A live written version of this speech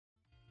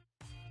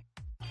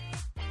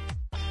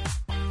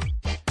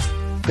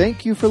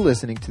Thank you for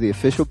listening to the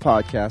official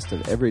podcast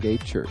of Everyday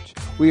Church.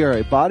 We are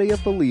a body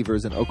of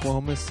believers in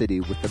Oklahoma City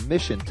with the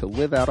mission to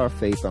live out our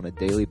faith on a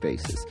daily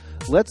basis.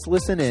 Let's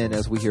listen in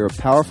as we hear a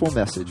powerful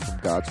message from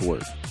God's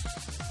Word.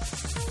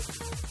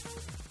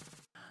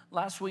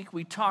 Last week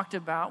we talked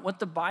about what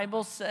the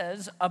Bible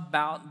says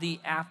about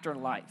the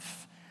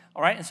afterlife.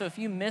 All right, and so if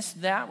you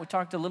missed that, we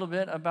talked a little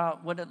bit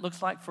about what it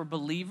looks like for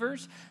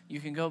believers. You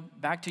can go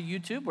back to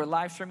YouTube. We're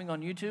live streaming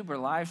on YouTube. We're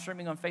live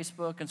streaming on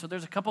Facebook. And so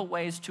there's a couple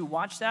ways to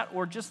watch that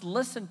or just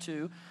listen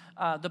to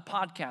the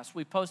podcast.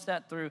 We post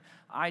that through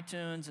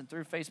iTunes and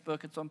through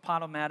Facebook. It's on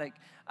Podomatic,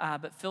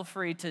 but feel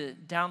free to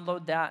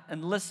download that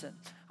and listen.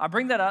 I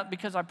bring that up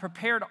because I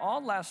prepared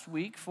all last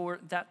week for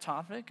that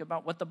topic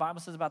about what the Bible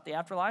says about the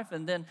afterlife.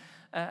 And then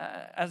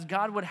as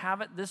God would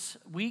have it, this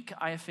week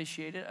I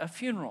officiated a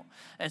funeral.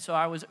 And so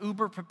I was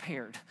uber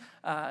prepared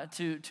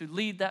to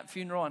lead that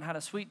funeral and had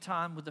a sweet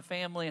time with the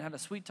family and had a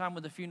sweet time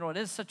with the funeral. It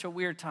is such a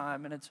weird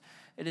time, and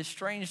it is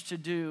strange to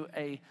do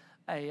a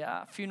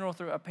funeral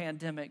through a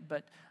pandemic,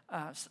 but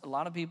a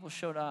lot of people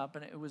showed up,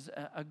 and it was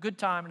a good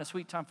time and a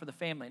sweet time for the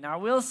family. Now, I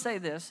will say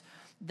this,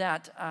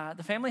 that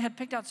the family had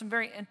picked out some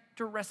very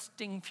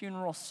interesting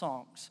funeral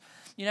songs.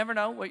 You never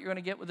know what you're going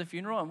to get with a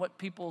funeral and what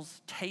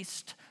people's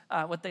taste,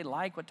 what they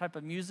like, what type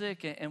of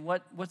music, and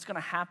what's going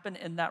to happen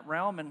in that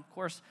realm. And, of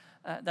course,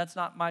 that's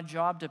not my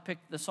job to pick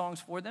the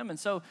songs for them. And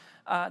so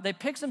they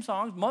picked some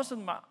songs. Most of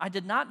them I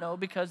did not know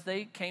because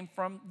they came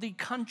from the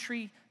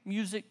country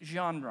music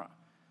genre.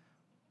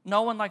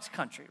 No one likes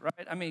country,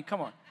 right? I mean,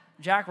 come on.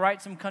 Jack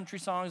writes some country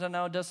songs, I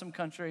know, does some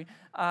country.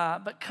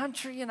 But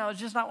country, is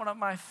just not one of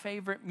my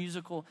favorite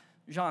musical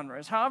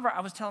genres. However,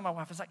 I was telling my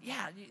wife, I was like,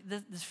 yeah,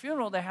 this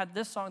funeral, they had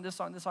this song.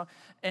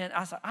 And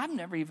I said, I've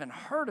never even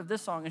heard of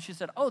this song. And she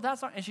said, oh, that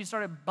song. And she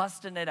started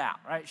busting it out,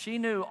 right? She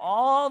knew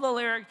all the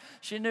lyrics.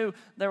 She knew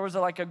there was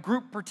a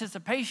group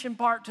participation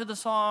part to the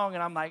song.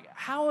 And I'm like,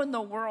 how in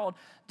the world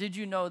did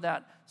you know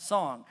that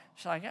song?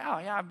 She's like, oh,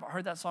 yeah, I've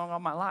heard that song all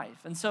my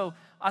life. And so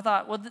I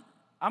thought, well,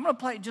 I'm going to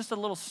play just a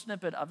little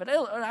snippet of it.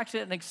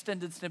 Actually, an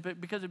extended snippet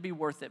because it'd be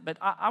worth it. But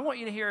I want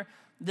you to hear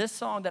this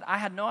song that I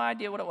had no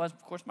idea what it was.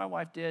 Of course, my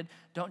wife did.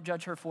 Don't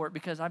judge her for it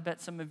because I bet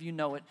some of you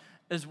know it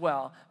as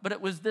well. But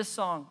it was this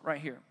song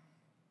right here.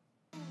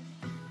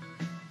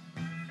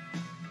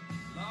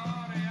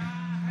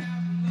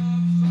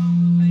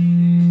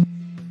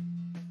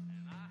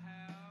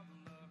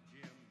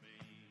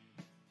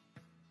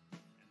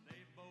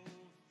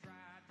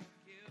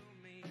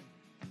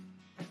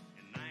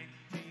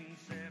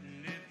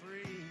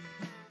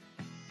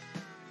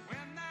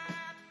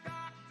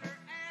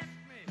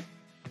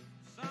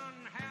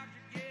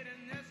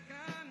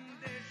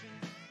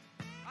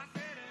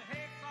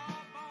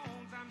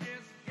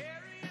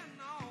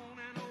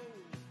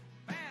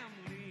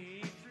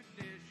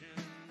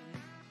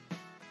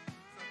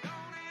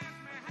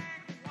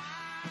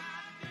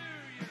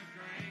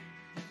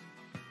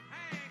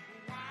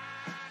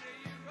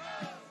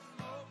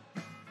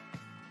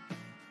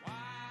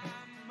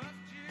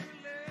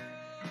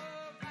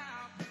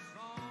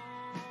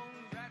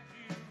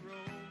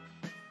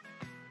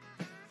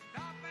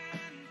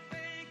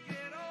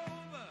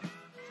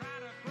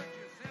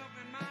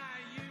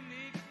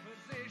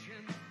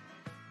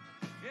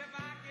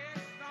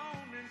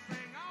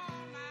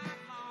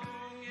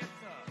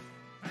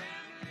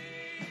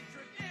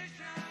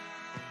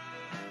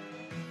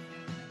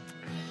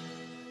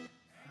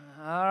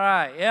 All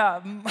right, yeah.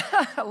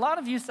 A lot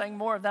of you sang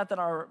more of that than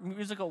our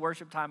musical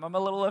worship time. I'm a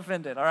little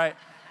offended, all right?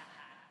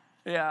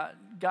 Yeah,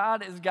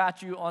 God has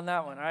got you on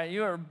that one, all right?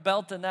 You are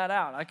belting that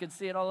out. I could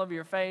see it all over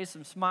your face,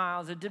 some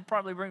smiles. It did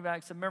probably bring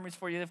back some memories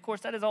for you. Of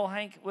course, that is old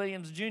Hank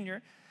Williams Jr.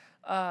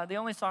 The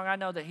only song I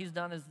know that he's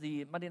done is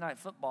the Monday Night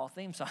Football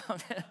theme song.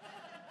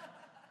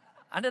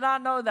 I did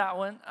not know that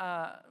one.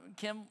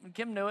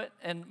 Kim knew it,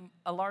 and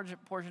a large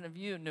portion of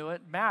you knew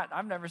it. Matt,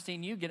 I've never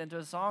seen you get into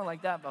a song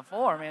like that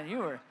before,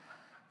 man.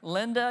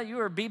 Linda, you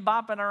were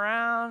bebopping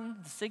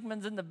around.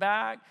 Sigmund's in the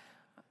back.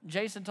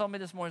 Jason told me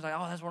this morning, he's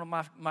like, oh, that's one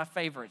of my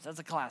favorites. That's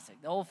a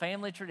classic, the old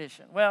family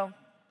tradition. Well,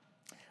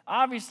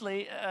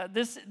 obviously,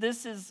 this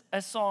is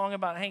a song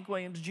about Hank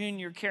Williams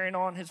Jr. carrying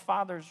on his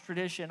father's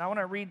tradition. I want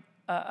to read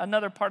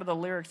another part of the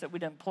lyrics that we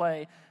didn't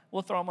play.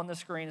 We'll throw them on the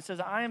screen. It says,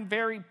 I am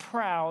very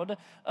proud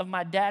of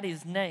my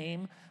daddy's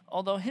name,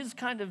 although his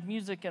kind of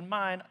music and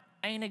mine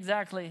ain't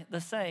exactly the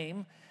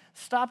same.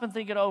 Stop and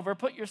think it over.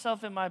 Put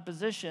yourself in my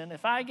position.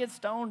 If I get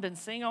stoned and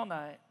sing all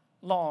night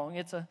long,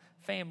 it's a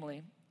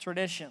family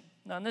tradition.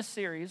 Now, in this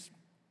series,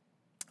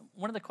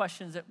 one of the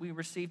questions that we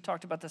received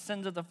talked about the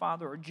sins of the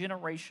father or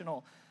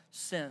generational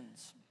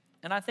sins.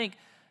 And I think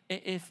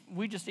if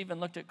we just even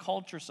looked at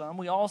culture some,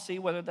 we all see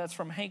whether that's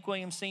from Hank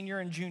Williams Sr.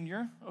 and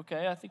Jr.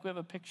 Okay, I think we have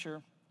a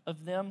picture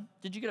of them.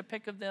 Did you get a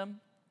pic of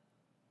them?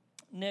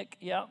 Nick,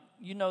 yeah,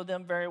 you know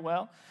them very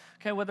well.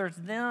 Okay, whether it's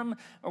them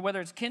or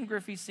whether it's Ken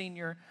Griffey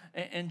Sr.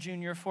 and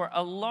Jr., for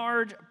a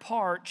large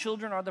part,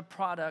 children are the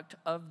product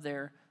of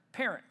their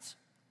parents.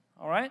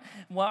 All right?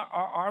 Well,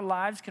 our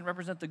lives can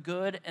represent the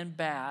good and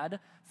bad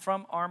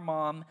from our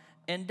mom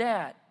and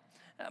dad.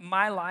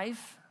 My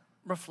life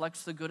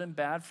reflects the good and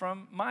bad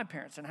from my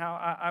parents and how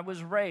I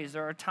was raised.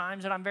 There are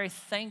times that I'm very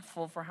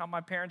thankful for how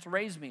my parents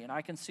raised me, and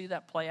I can see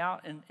that play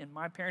out in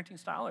my parenting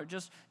style, or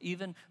just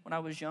even when I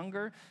was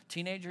younger,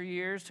 teenager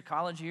years to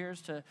college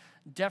years to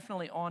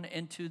definitely on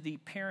into the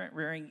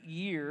parent-rearing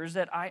years,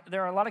 that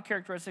there are a lot of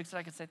characteristics that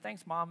I can say,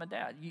 thanks, Mom and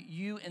Dad.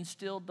 You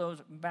instilled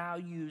those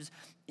values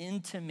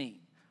into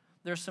me.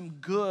 There's some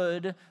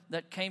good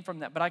that came from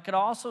that. But I could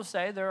also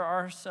say there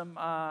are some,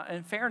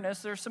 in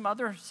fairness, there's some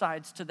other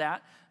sides to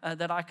that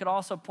that I could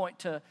also point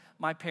to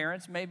my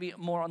parents, maybe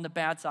more on the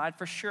bad side.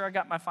 For sure, I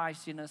got my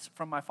feistiness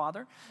from my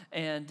father.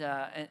 And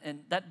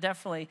that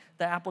definitely,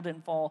 the apple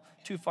didn't fall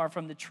too far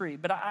from the tree.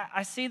 But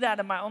I see that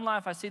in my own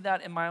life. I see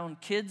that in my own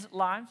kids'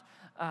 lives.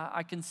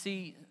 I can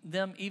see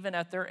them even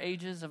at their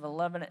ages of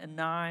 11 and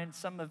 9.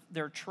 Some of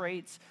their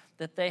traits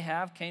that they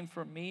have came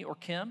from me or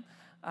Kim.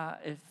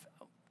 If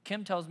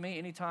Kim tells me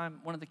anytime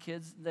one of the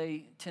kids,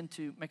 they tend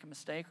to make a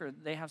mistake or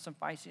they have some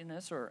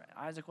feistiness, or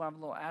Isaac will have a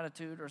little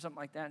attitude or something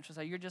like that, and she'll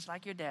say, you're just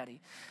like your daddy.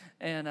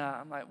 And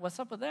I'm like, what's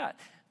up with that?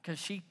 Because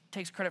she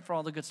takes credit for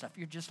all the good stuff.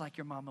 You're just like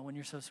your mama when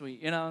you're so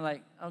sweet. I'm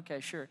like,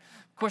 okay, sure.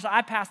 Of course,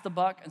 I passed the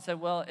buck and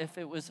said, well, if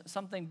it was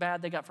something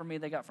bad they got from me,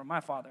 they got from my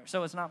father.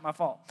 So it's not my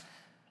fault.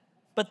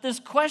 But this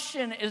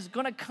question is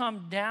going to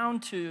come down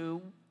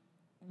to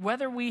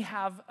whether we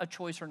have a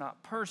choice or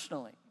not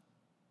personally.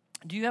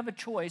 Do you have a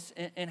choice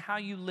in how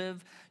you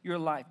live your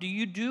life? Do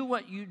you do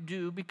what you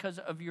do because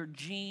of your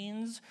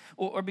genes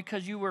or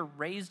because you were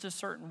raised a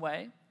certain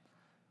way?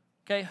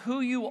 Okay,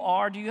 who you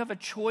are, do you have a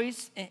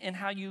choice in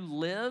how you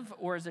live,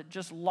 or is it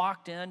just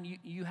locked in?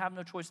 You have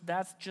no choice.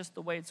 That's just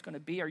the way it's going to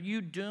be. Are you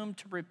doomed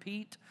to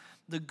repeat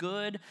the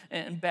good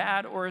and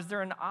bad, or is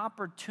there an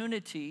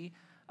opportunity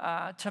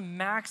to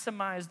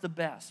maximize the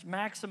best,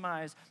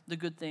 maximize the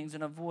good things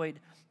and avoid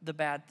the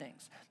bad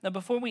things? Now,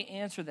 before we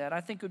answer that,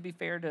 I think it would be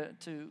fair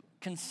to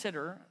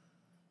consider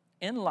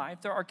in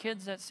life, there are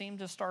kids that seem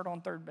to start on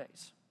third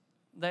base.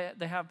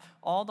 They have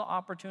all the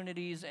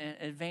opportunities and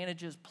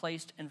advantages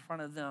placed in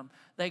front of them.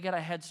 They get a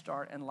head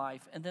start in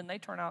life, and then they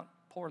turn out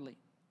poorly.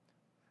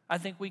 I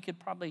think we could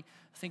probably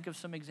think of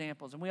some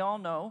examples. And we all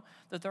know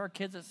that there are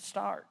kids that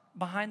start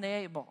behind the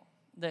 8 ball.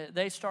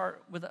 They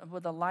start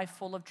with a life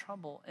full of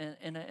trouble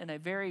in a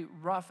very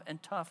rough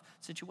and tough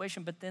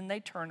situation, but then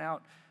they turn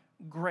out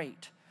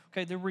great.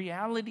 Okay, the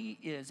reality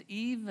is,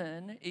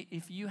 even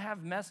if you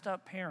have messed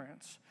up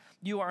parents,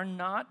 you are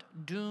not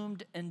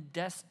doomed and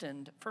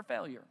destined for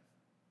failure.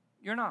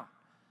 You're not.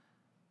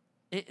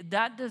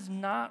 That does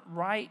not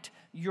write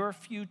your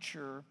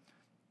future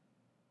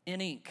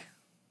in ink.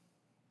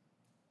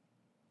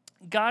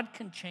 God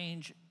can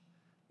change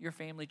your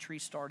family tree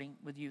starting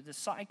with you. The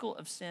cycle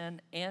of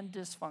sin and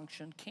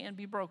dysfunction can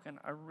be broken.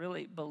 I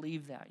really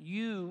believe that.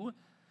 You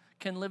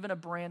can live in a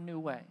brand new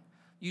way.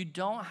 You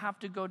don't have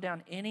to go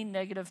down any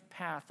negative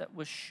path that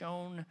was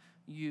shown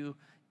you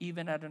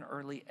even at an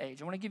early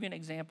age. I want to give you an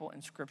example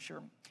in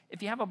Scripture.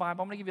 If you have a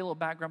Bible, I'm going to give you a little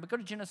background, but go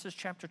to Genesis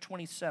chapter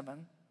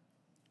 27.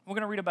 We're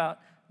going to read about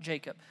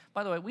Jacob.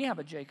 By the way, we have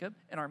a Jacob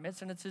in our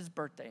midst, and it's his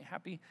birthday.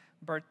 Happy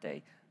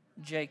birthday,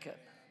 Jacob.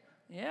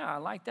 Yeah, I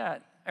like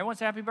that. Everyone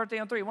say happy birthday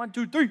on 3. 1,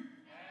 2, 3.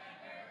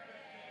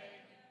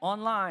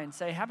 Online,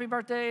 say happy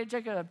birthday,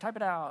 Jacob. Type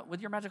it out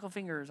with your magical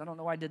fingers. I don't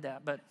know why I did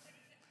that, but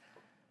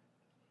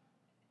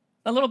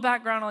a little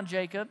background on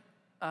Jacob.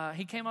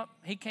 He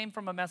came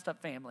from a messed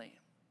up family.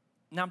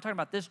 Now I'm talking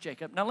about this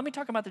Jacob. Now let me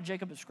talk about the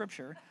Jacob of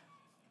Scripture.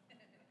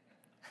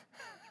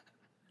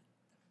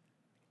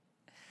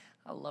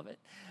 I love it.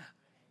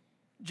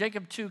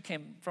 Jacob too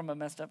came from a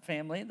messed up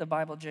family, the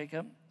Bible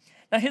Jacob.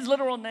 Now his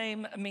literal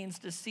name means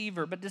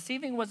deceiver, but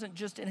deceiving wasn't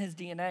just in his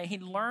DNA. He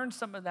learned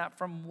some of that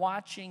from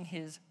watching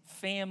his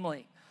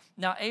family.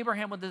 Now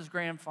Abraham with his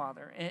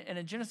grandfather, and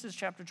in Genesis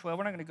chapter 12,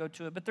 we're not going to go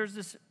to it, but there's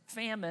this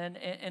famine,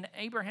 and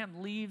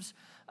Abraham leaves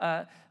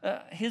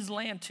his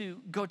land to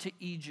go to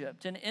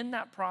Egypt. And in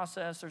that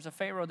process, there's a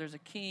Pharaoh, there's a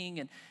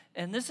king,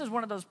 and this is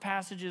one of those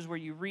passages where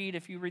you read,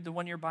 if you read the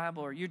one-year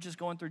Bible, or you're just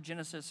going through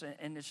Genesis,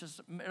 and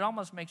it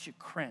almost makes you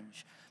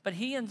cringe. But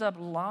he ends up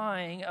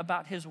lying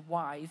about his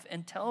wife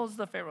and tells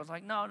the Pharaoh,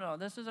 like, no,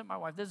 this isn't my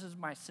wife, this is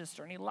my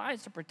sister. And he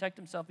lies to protect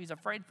himself. He's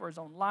afraid for his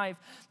own life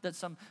that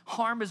some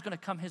harm is going to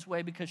come his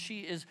way because she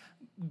is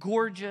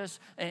gorgeous,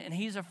 and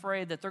he's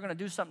afraid that they're going to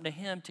do something to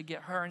him to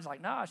get her. And he's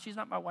like, no, she's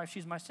not my wife,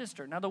 she's my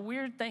sister. Now the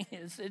weird thing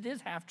is, it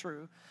is half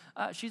true.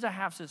 She's a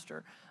half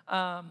sister,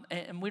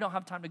 and we don't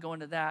have time to go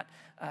into that.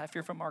 If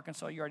you're from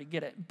Arkansas, you already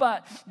get it.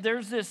 But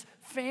there's this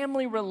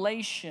family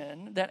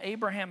relation that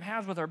Abraham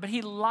has with her, but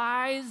he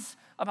lies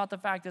about the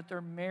fact that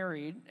they're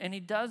married, and he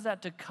does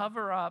that to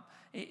cover up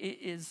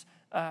his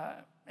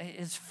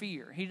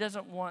fear. He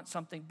doesn't want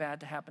something bad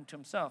to happen to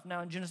himself.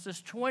 Now in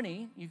Genesis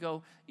 20, you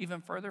go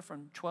even further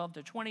from 12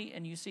 to 20,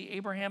 and you see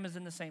Abraham is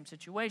in the same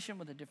situation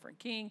with a different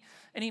king,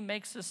 and he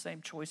makes the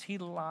same choice. He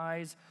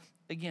lies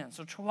again.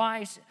 So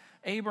twice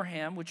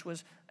Abraham, which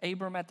was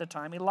Abram at the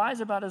time, he lies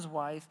about his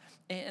wife,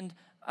 and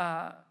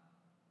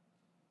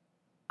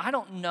I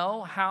don't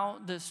know how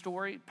the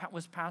story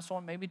was passed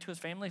on, maybe to his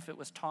family, if it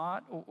was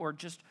taught or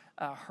just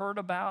heard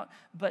about.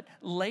 But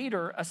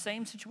later, a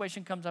same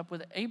situation comes up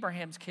with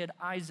Abraham's kid,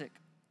 Isaac.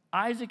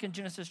 Isaac in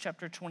Genesis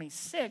chapter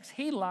 26,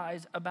 he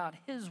lies about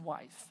his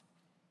wife.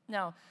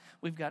 Now,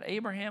 we've got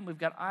Abraham, we've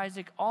got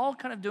Isaac, all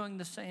kind of doing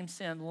the same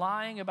sin,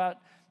 lying about,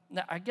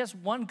 I guess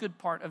one good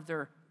part of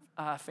their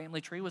family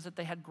tree was that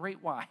they had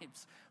great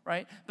wives,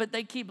 right? But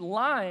they keep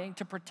lying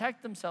to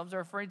protect themselves. They're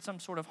afraid some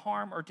sort of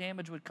harm or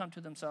damage would come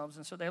to themselves,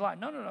 and so they lie.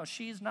 No,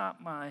 she's not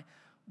my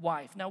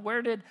wife. Now,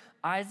 where did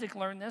Isaac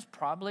learn this?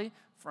 Probably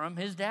from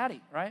his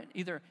daddy, right?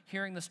 Either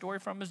hearing the story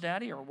from his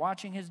daddy or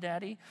watching his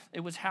daddy.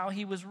 It was how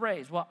he was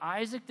raised. Well,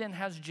 Isaac then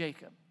has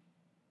Jacob.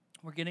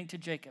 We're getting to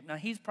Jacob. Now,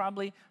 he's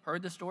probably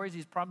heard the stories.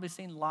 He's probably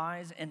seen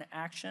lies in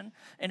action,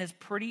 and it's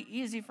pretty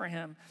easy for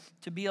him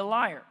to be a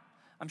liar.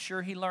 I'm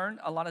sure he learned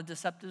a lot of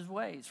deceptive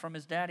ways from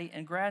his daddy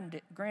and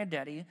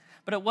granddaddy,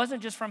 but it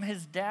wasn't just from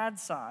his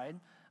dad's side.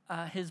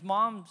 His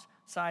mom's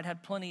side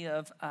had plenty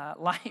of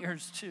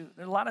liars too.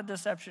 There's a lot of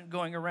deception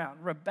going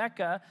around.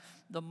 Rebekah,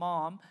 the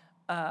mom,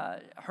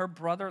 her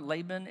brother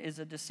Laban is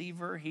a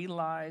deceiver. He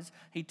lies.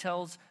 He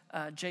tells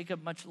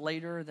Jacob much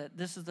later that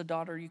this is the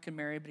daughter you can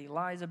marry, but he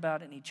lies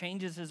about it and he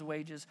changes his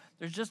wages.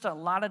 There's just a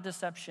lot of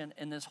deception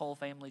in this whole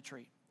family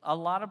tree. A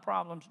lot of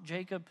problems.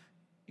 Jacob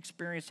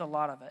experienced a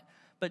lot of it.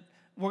 But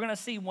we're going to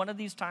see one of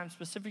these times,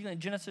 specifically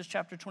in Genesis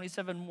chapter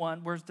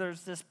 27:1, where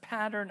there's this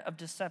pattern of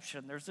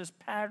deception. There's this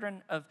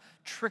pattern of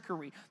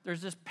trickery.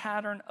 There's this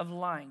pattern of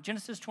lying.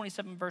 Genesis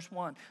 27, verse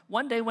 1.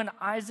 One day when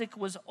Isaac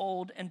was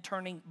old and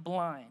turning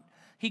blind,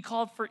 he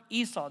called for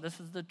Esau. This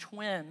is the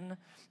twin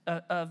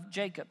of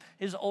Jacob,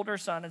 his older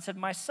son, and said,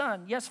 "My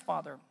son." "Yes,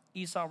 father,"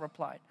 Esau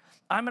replied.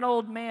 "I'm an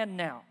old man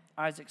now,"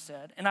 Isaac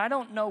said, "and I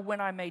don't know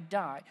when I may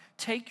die.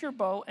 Take your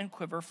bow and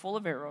quiver full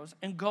of arrows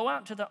and go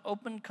out to the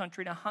open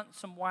country to hunt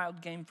some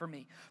wild game for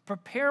me.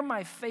 Prepare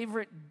my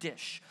favorite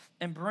dish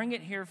and bring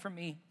it here for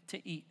me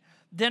to eat.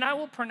 Then I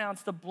will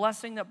pronounce the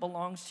blessing that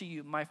belongs to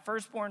you, my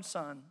firstborn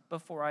son,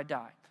 before I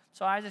die."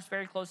 So Isaac's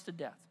very close to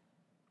death.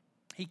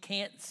 He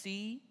can't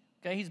see.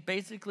 Okay, he's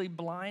basically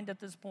blind at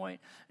this point,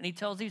 and he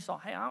tells Esau,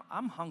 "Hey,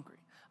 I'm hungry.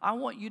 I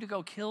want you to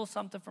go kill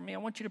something for me. I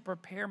want you to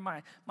prepare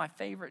my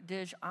favorite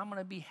dish. I'm going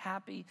to be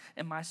happy,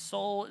 and my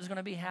soul is going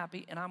to be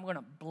happy, and I'm going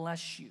to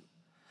bless you."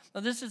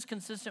 Now, this is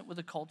consistent with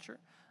the culture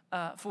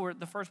for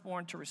the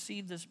firstborn to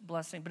receive this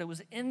blessing, but it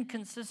was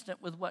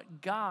inconsistent with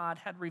what God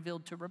had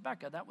revealed to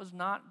Rebekah. That was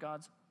not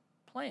God's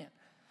plan.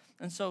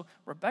 And so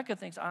Rebekah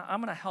thinks,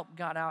 I'm going to help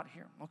God out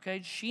here,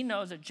 okay? She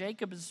knows that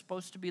Jacob is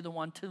supposed to be the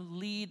one to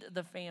lead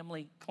the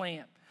family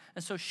clan.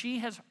 And so she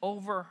has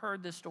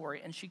overheard this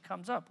story, and she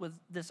comes up with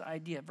this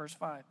idea, verse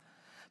 5.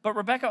 But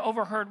Rebekah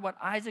overheard what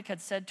Isaac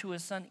had said to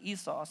his son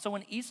Esau. So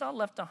when Esau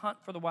left to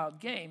hunt for the wild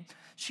game,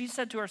 she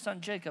said to her son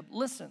Jacob,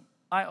 "Listen,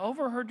 I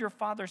overheard your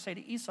father say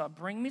to Esau,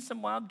 'Bring me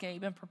some wild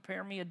game and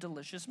prepare me a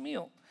delicious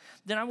meal.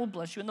 Then I will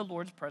bless you in the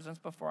Lord's presence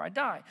before I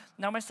die.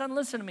 Now, my son,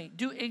 listen to me.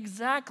 Do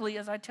exactly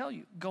as I tell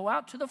you. Go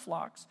out to the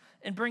flocks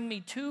and bring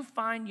me 2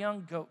 fine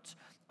young goats.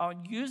 I'll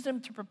use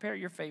them to prepare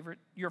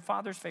your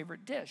father's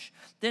favorite dish.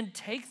 Then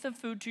take the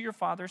food to your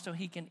father so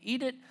he can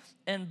eat it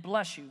and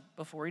bless you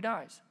before he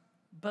dies.'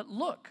 But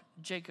look,"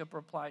 Jacob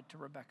replied to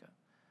Rebekah,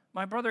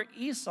 "my brother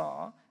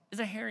Esau is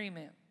a hairy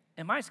man,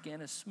 and my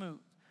skin is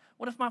smooth.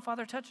 What if my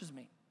father touches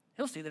me?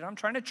 He'll see that I'm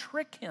trying to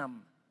trick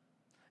him,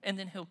 and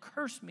then he'll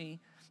curse me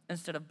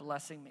instead of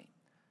blessing me."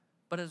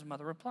 But his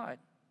mother replied,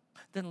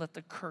 "Then let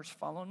the curse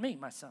fall on me,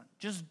 my son.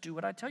 Just do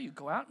what I tell you.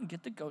 Go out and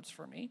get the goats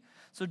for me."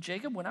 So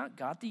Jacob went out,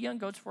 got the young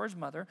goats for his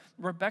mother.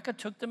 Rebekah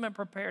took them and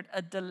prepared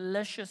a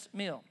delicious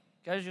meal.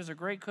 Guys, she was a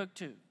great cook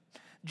too,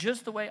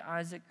 just the way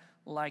Isaac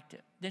liked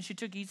it. Then she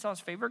took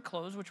Esau's favorite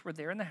clothes, which were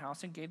there in the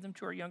house, and gave them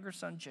to her younger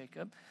son,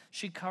 Jacob.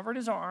 She covered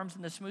his arms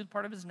and the smooth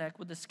part of his neck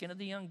with the skin of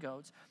the young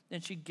goats. Then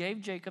she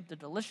gave Jacob the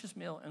delicious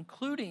meal,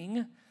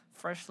 including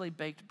freshly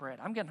baked bread.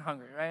 I'm getting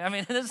hungry, right? I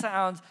mean, this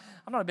sounds,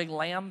 I'm not a big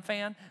lamb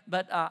fan,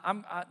 but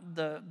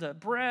the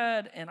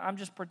bread, and I'm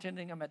just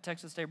pretending I'm at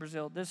Texas State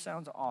Brazil. This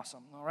sounds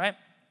awesome, all right?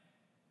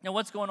 Now,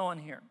 what's going on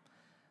here?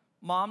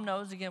 Mom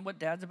knows, again, what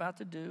dad's about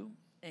to do.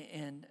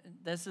 And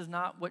this is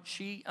not what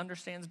she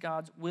understands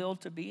God's will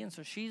to be, and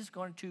so she's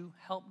going to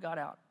help God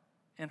out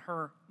in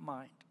her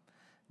mind.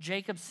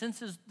 Jacob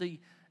senses the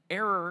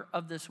error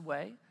of this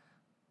way,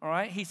 all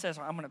right? He says,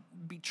 "I'm going to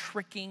be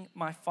tricking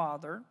my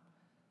father."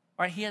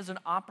 All right, he has an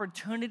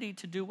opportunity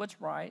to do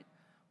what's right.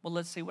 Well,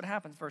 let's see what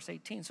happens. Verse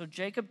 18, so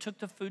Jacob took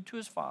the food to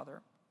his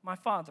father. "My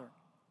father,"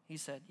 he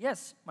said.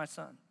 "Yes, my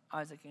son,"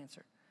 Isaac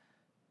answered.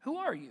 "Who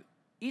are you,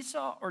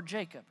 Esau or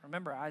Jacob?"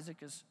 Remember,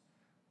 Isaac is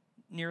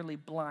nearly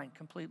blind,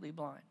 completely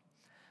blind.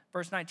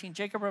 Verse 19,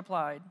 Jacob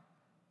replied,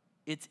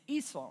 "It's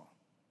Esau,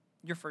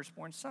 your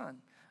firstborn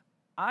son.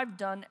 I've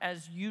done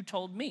as you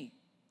told me.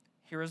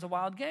 Here is a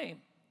wild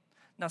game.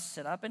 Now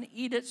sit up and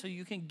eat it so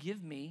you can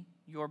give me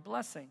your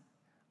blessing."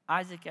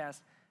 Isaac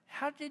asked,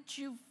 "How did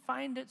you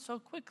find it so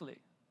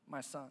quickly, my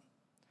son?"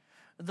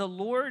 "The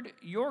Lord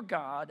your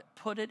God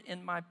put it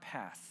in my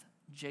path,"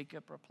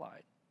 Jacob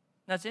replied.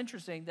 Now it's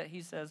interesting that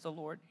he says the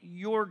Lord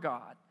your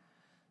God.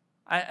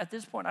 At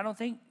this point, I don't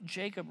think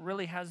Jacob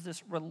really has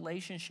this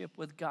relationship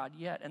with God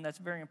yet, and that's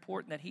very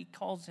important that he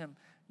calls him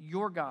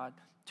your God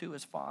to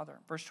his father.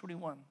 Verse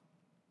 21.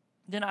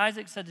 Then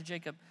Isaac said to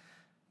Jacob,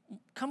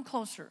 come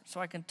closer so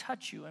I can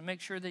touch you and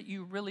make sure that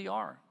you really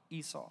are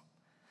Esau.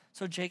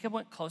 So Jacob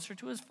went closer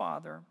to his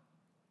father,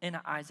 and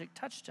Isaac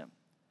touched him.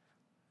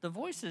 The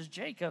voice is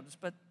Jacob's,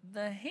 but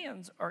the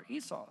hands are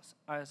Esau's,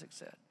 Isaac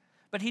said.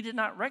 But he did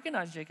not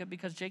recognize Jacob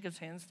because Jacob's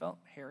hands felt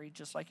hairy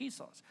just like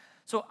Esau's.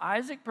 So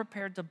Isaac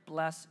prepared to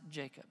bless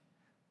Jacob.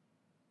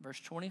 Verse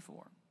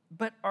 24.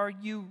 But are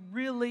you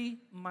really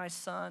my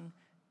son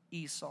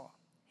Esau?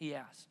 He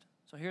asked.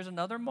 So here's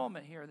another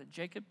moment here that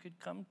Jacob could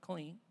come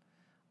clean.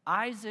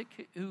 Isaac,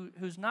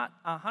 who's not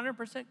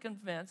 100%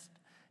 convinced,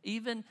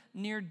 even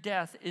near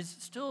death, is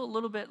still a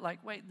little bit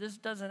like, wait, this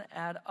doesn't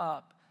add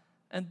up.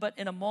 But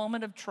in a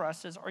moment of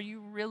trust says, are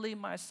you really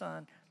my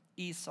son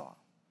Esau?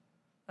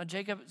 Now,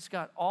 Jacob's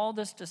got all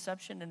this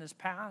deception in his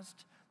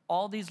past,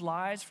 all these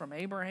lies from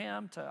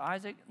Abraham to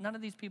Isaac. None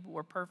of these people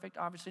were perfect,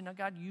 obviously. Now,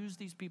 God used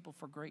these people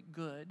for great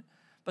good.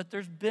 But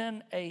there's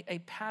been a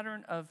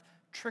pattern of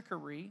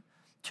trickery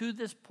to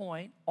this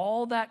point.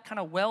 All that kind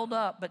of welled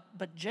up,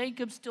 but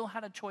Jacob still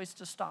had a choice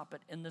to stop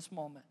it in this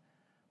moment.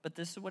 But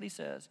this is what he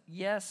says.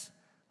 Yes,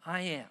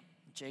 I am,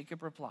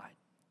 Jacob replied.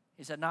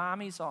 He said, nah,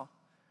 I'm Esau.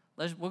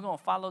 We're going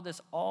to follow this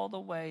all the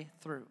way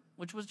through,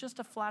 which was just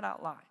a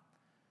flat-out lie.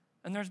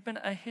 And there's been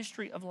a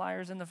history of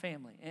liars in the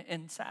family.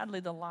 And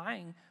sadly, the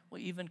lying will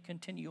even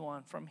continue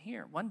on from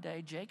here. One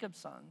day, Jacob's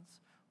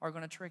sons are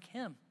going to trick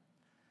him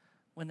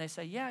when they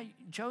say, yeah,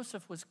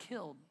 Joseph was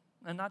killed,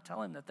 and not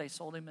tell him that they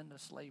sold him into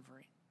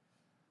slavery.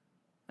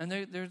 And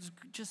there's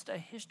just a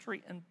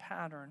history and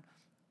pattern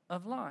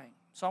of lying.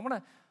 So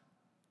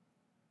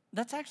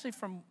that's actually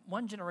from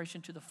one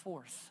generation to the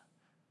fourth,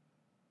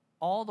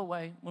 all the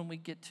way when we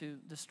get to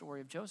the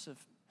story of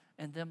Joseph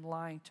and them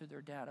lying to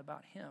their dad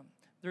about him.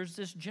 There's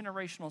this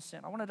generational sin.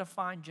 I want to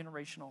define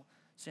generational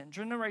sin.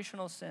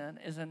 Generational sin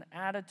is an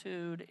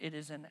attitude, it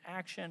is an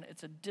action,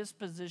 it's a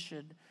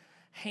disposition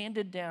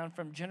handed down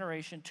from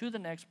generation to the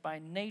next by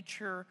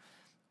nature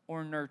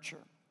or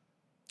nurture.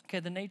 Okay,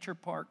 the nature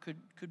part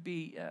could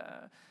be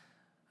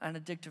an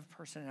addictive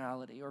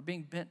personality or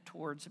being bent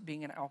towards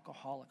being an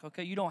alcoholic.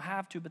 Okay, you don't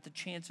have to, but the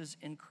chances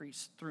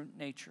increase through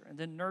nature. And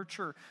then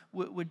nurture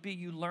would be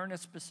you learn a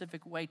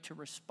specific way to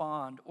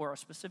respond or a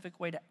specific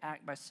way to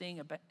act by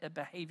seeing a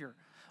behavior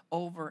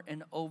over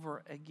and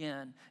over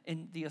again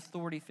in the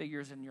authority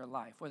figures in your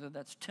life, whether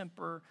that's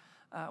temper,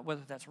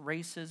 whether that's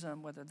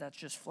racism, whether that's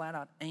just flat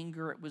out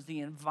anger. It was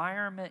the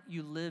environment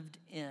you lived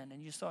in,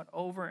 and you saw it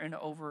over and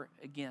over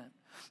again.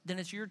 Then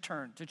it's your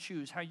turn to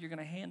choose how you're going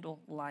to handle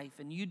life,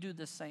 and you do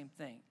the same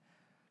thing.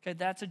 Okay,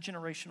 that's a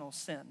generational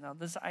sin. Now,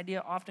 this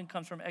idea often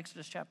comes from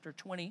Exodus chapter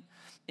 20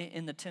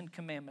 in the 10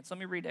 Commandments. Let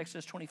me read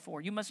Exodus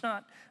 24. You must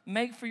not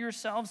make for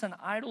yourselves an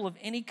idol of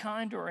any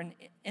kind or an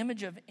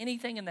image of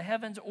anything in the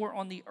heavens or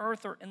on the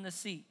earth or in the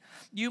sea.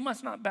 You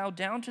must not bow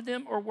down to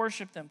them or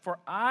worship them. For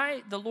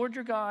I, the Lord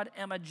your God,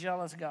 am a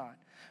jealous God,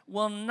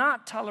 will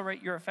not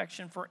tolerate your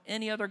affection for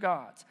any other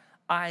gods.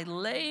 I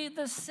lay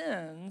the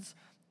sins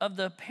of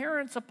the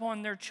parents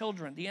upon their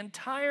children. The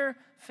entire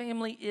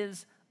family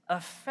is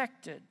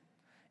affected.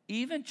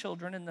 Even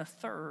children in the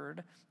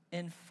third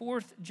and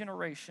fourth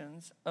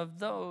generations of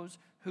those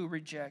who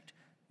reject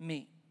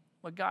me.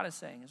 What God is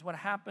saying is what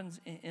happens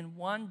in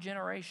one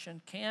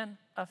generation can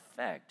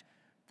affect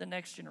the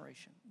next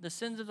generation. The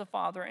sins of the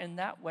father in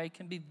that way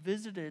can be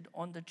visited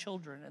on the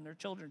children and their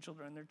children's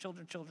children and their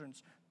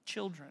children's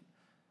children.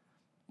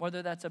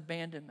 Whether that's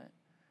abandonment,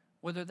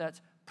 whether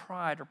that's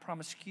pride or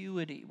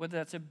promiscuity, whether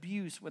that's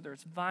abuse, whether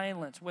it's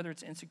violence, whether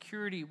it's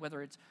insecurity,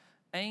 whether it's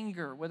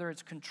anger, whether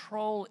it's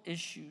control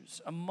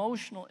issues,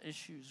 emotional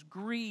issues,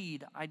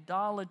 greed,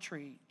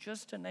 idolatry,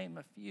 just to name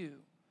a few.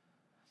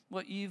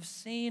 What you've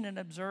seen and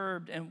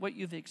observed and what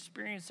you've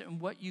experienced and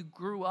what you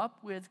grew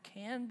up with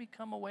can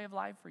become a way of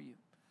life for you.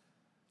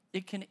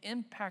 It can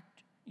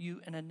impact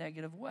you in a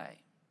negative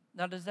way.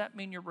 Now, does that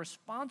mean you're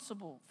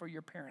responsible for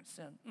your parents'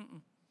 sin?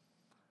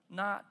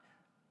 Not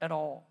at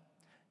all.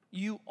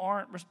 You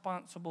aren't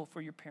responsible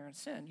for your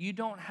parents' sin. You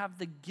don't have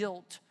the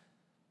guilt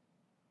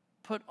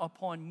put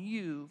upon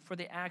you for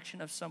the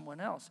action of someone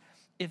else.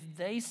 If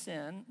they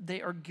sin,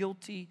 they are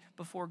guilty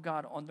before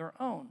God on their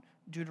own.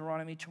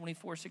 Deuteronomy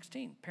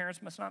 24:16.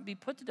 Parents must not be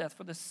put to death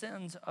for the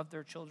sins of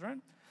their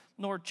children,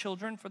 nor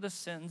children for the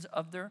sins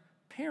of their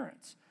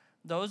parents.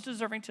 Those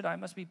deserving to die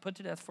must be put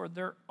to death for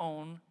their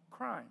own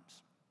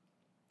crimes.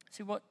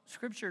 See, what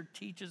Scripture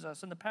teaches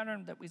us, and the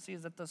pattern that we see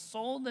is that the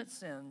soul that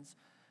sins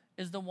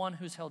is the one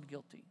who's held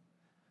guilty.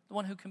 The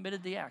one who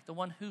committed the act, the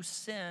one who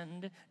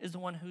sinned is the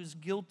one who's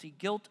guilty.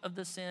 Guilt of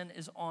the sin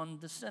is on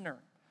the sinner,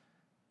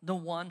 the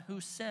one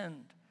who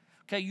sinned.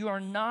 Okay, you are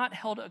not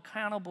held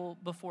accountable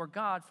before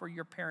God for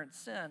your parents'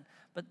 sin,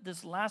 but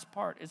this last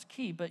part is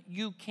key, but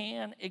you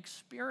can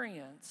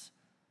experience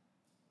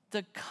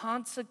the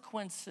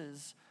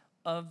consequences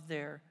of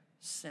their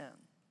sin.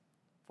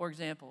 For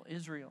example,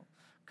 Israel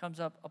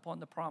comes up upon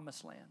the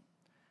promised land.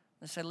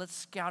 They say, let's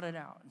scout it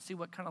out and see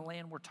what kind of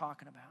land we're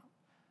talking about.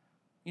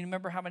 You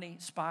remember how many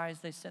spies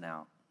they sent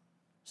out?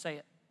 Say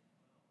it.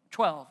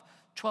 12.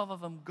 12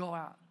 of them go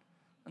out.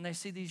 And they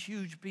see these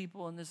huge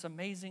people and this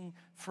amazing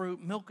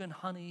fruit, milk and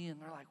honey. And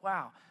they're like,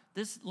 wow,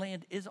 this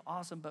land is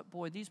awesome. But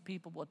boy, these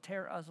people will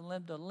tear us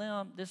limb to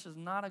limb. This is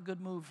not a good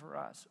move for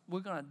us.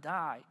 We're going to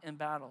die in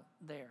battle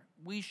there.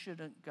 We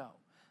shouldn't go.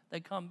 They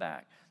come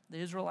back. The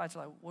Israelites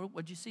are like,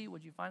 what'd you see?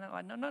 What'd you find out?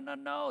 Like,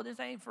 no, this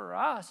ain't for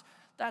us.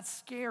 That's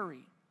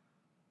scary.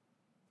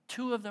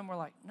 2 of them were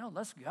like, no,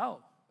 let's go.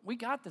 We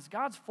got this.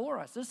 God's for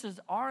us. This is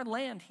our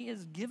land he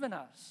has given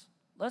us.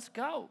 Let's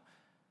go.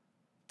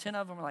 10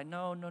 of them are like,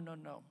 no.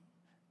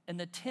 And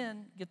the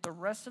 10 get the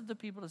rest of the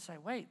people to say,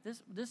 wait,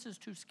 this is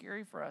too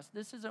scary for us.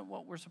 This isn't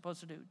what we're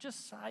supposed to do.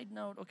 Just side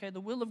note, okay,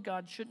 the will of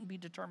God shouldn't be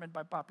determined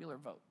by popular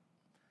vote.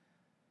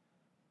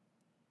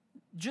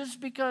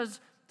 Just because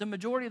the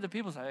majority of the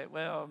people say,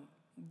 well,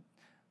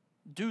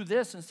 do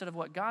this instead of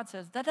what God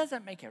says, that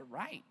doesn't make it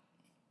right.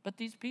 But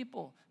these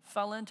people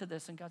fell into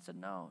this, and God said,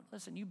 no,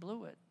 listen, you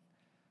blew it.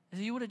 If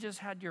you would have just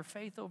had your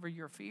faith over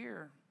your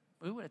fear,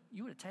 you would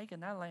have taken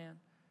that land.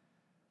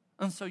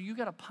 And so you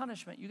got a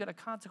punishment, you got a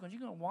consequence.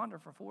 You're going to wander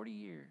for 40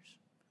 years.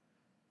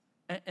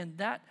 And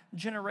that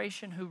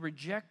generation who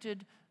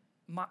rejected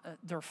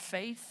their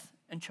faith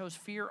and chose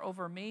fear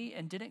over me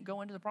and didn't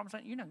go into the promised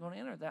land, you're not going to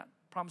enter that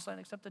promised land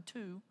except the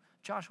 2,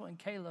 Joshua and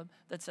Caleb,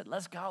 that said,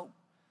 let's go.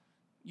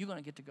 You're going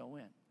to get to go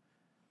in.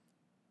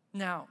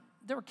 Now,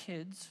 there were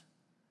kids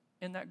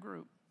in that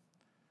group.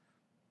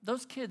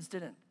 Those kids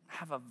didn't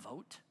have a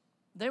vote.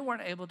 They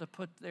weren't able to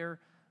put their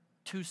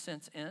 2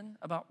 cents in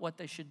about what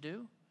they should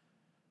do.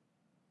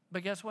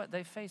 But guess what?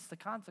 They faced the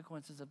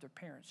consequences of their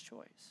parents'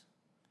 choice.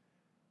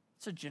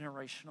 It's a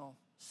generational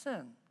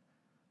sin.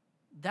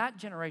 That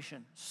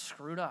generation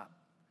screwed up.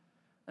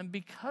 And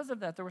because of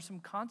that, there were some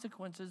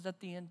consequences that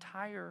the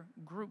entire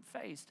group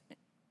faced.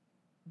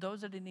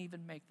 Those that didn't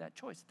even make that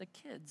choice, the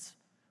kids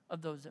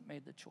of those that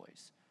made the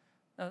choice.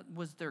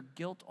 Was there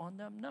guilt on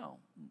them? No.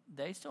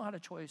 They still had a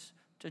choice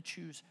to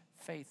choose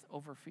faith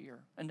over fear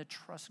and to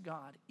trust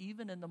God,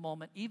 even in the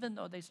moment, even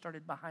though they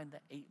started behind the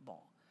 8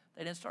 ball.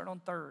 They didn't start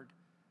on 3rd.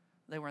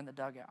 They were in the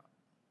dugout.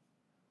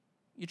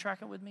 You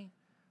tracking with me?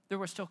 There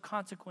were still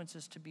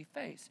consequences to be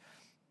faced.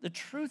 The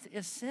truth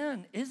is,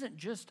 sin isn't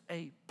just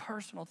a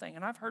personal thing.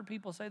 And I've heard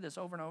people say this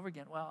over and over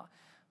again. Well,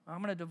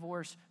 I'm going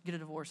to get a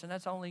divorce, and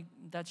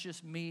that's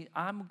just me.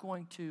 I'm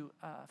going to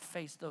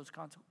face those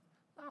consequences.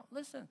 No,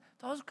 listen,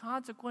 those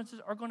consequences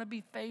are going to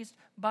be faced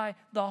by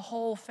the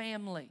whole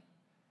family.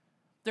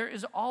 There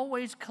is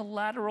always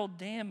collateral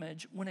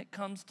damage when it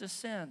comes to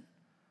sin.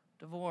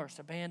 Divorce,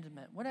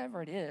 abandonment,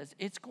 whatever it is,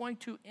 it's going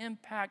to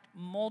impact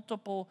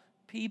multiple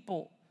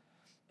people.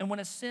 And when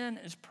a sin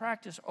is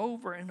practiced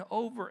over and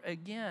over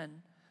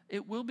again,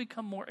 it will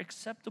become more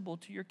acceptable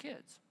to your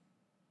kids.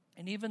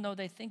 And even though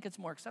they think it's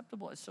more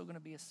acceptable, it's still going to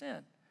be a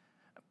sin.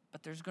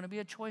 But there's going to be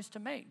a choice to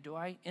make. Do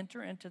I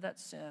enter into that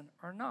sin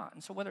or not?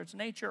 And so whether it's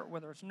nature or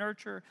whether it's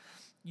nurture,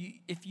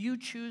 if you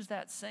choose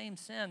that same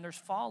sin, there's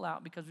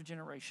fallout because of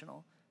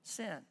generational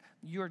sin.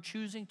 You're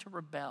choosing to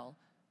rebel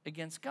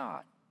against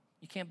God.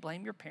 You can't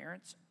blame your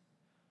parents.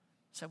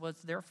 Say, well,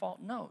 it's their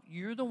fault. No,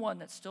 you're the one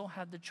that still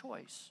had the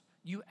choice.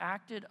 You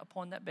acted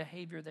upon that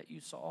behavior that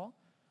you saw.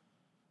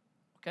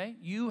 Okay?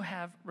 You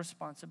have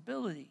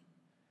responsibility.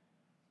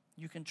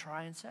 You can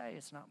try and say,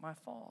 it's not my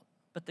fault.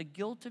 But the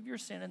guilt of your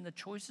sin and the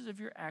choices of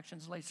your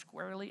actions lay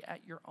squarely at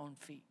your own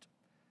feet.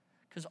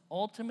 Because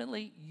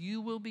ultimately,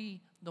 you will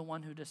be the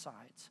one who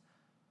decides.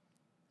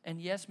 And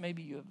yes,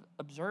 maybe you have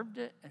observed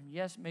it. And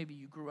yes, maybe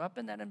you grew up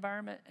in that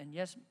environment. And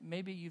yes,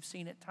 maybe you've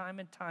seen it time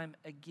and time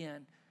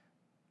again.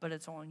 But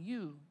it's on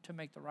you to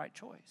make the right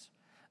choice.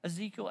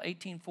 Ezekiel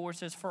 18:4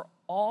 says, for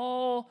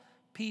all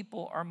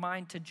people are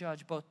mine to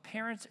judge, both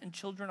parents and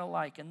children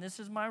alike. And this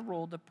is my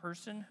rule. The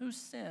person who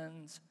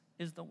sins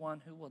is the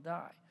one who will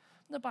die.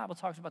 And the Bible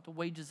talks about the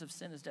wages of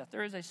sin is death.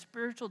 There is a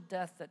spiritual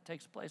death that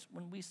takes place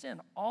when we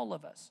sin, all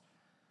of us.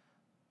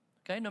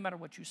 Okay, no matter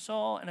what you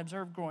saw and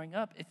observed growing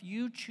up, if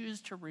you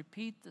choose to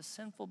repeat the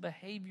sinful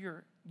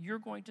behavior, you're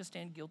going to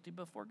stand guilty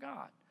before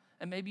God.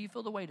 And maybe you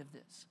feel the weight of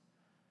this.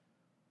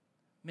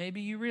 Maybe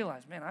you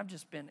realize, man, I've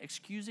just been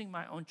excusing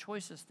my own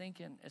choices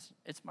thinking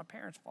it's my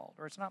parents' fault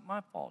or it's not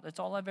my fault. It's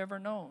all I've ever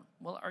known.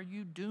 Well, are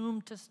you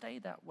doomed to stay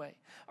that way?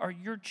 Are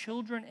your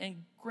children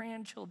and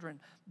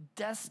grandchildren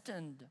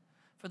destined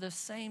for the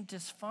same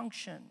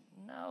dysfunction?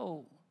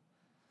 No.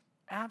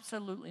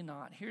 Absolutely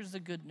not. Here's the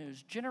good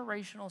news.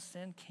 Generational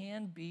sin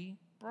can be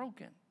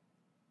broken.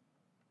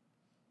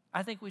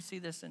 I think we see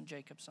this in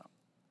Jacob some.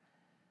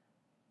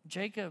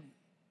 Jacob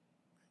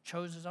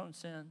chose his own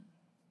sin,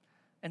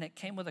 and it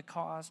came with a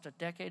cost, a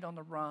decade on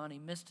the run. He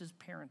missed his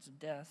parents'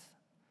 death.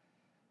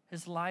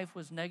 His life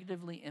was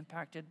negatively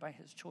impacted by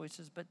his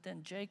choices. But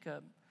then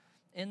Jacob,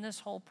 in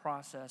this whole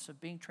process of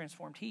being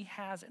transformed, he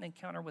has an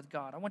encounter with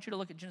God. I want you to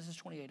look at Genesis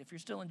 28. If you're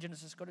still in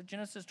Genesis, go to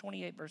Genesis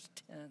 28, verse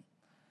 10.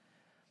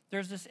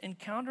 There's this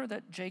encounter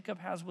that Jacob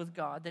has with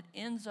God that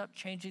ends up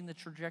changing the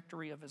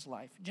trajectory of his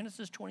life.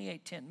 Genesis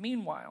 28:10.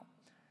 Meanwhile,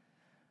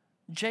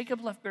 Jacob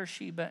left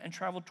Beersheba and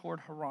traveled toward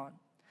Haran.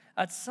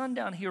 At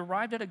sundown, he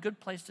arrived at a good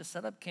place to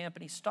set up camp,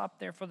 and he stopped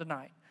there for the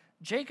night.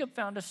 Jacob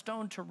found a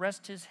stone to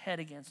rest his head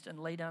against and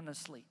lay down to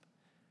sleep.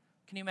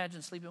 Can you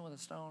imagine sleeping with a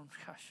stone?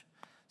 Gosh,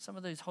 some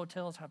of these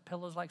hotels have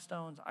pillows like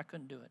stones. I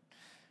couldn't do it.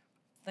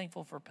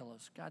 Thankful for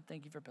pillows. God,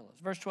 thank you for pillows.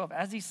 Verse 12,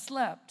 as he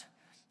slept,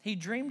 he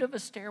dreamed of a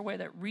stairway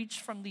that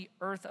reached from the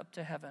earth up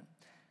to heaven.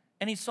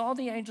 And he saw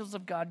the angels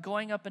of God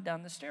going up and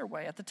down the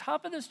stairway. At the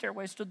top of the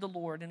stairway stood the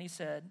Lord, and he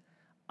said,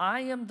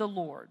 I am the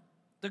Lord,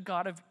 the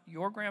God of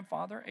your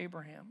grandfather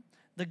Abraham,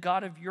 the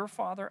God of your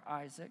father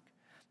Isaac.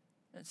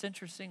 It's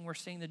interesting, we're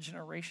seeing the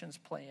generations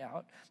play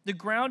out. The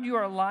ground you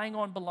are lying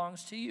on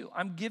belongs to you.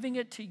 I'm giving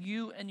it to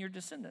you and your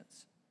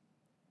descendants,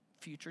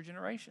 future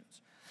generations.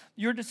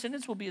 Your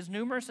descendants will be as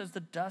numerous as the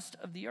dust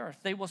of the earth.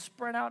 They will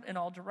spread out in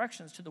all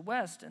directions, to the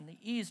west and the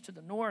east, to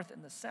the north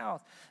and the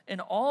south.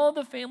 And all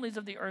the families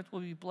of the earth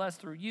will be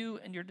blessed through you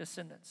and your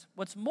descendants.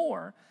 What's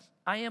more,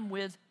 I am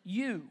with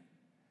you,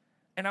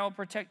 and I will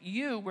protect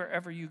you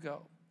wherever you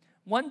go.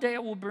 One day I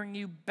will bring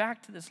you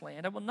back to this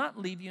land. I will not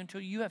leave you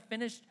until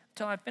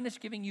I finish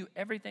giving you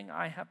everything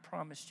I have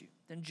promised you.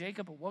 Then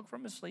Jacob awoke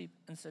from his sleep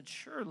and said,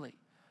 surely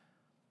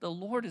the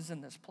Lord is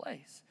in this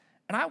place,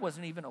 and I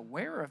wasn't even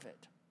aware of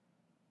it.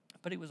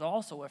 But he was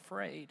also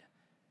afraid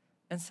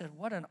and said,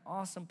 what an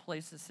awesome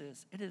place this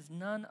is. It is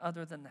none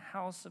other than the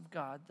house of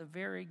God, the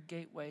very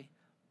gateway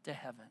to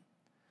heaven.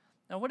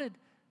 Now, what did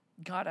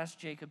God ask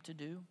Jacob to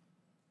do?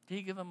 Did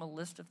he give him a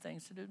list of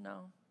things to do?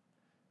 No.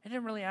 He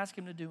didn't really ask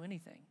him to do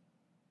anything.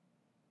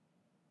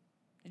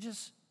 He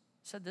just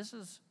said, this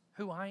is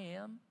who I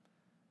am,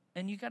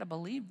 and you got to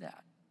believe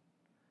that.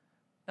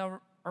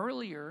 Now,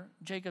 earlier,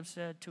 Jacob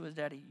said to his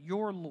daddy,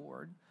 your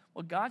Lord.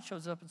 Well, God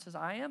shows up and says,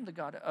 I am the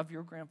God of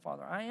your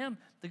grandfather. I am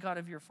the God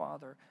of your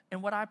father.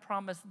 And what I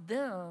promised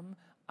them,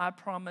 I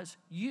promise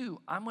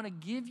you. I'm going to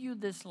give you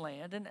this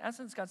land. In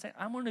essence, God's saying,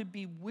 I'm going to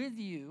be with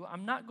you.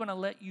 I'm not going to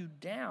let you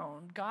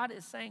down. God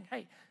is saying,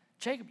 hey,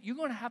 Jacob, you're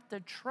going to have to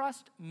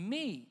trust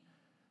me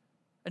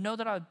and know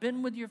that I've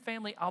been with your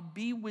family. I'll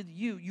be with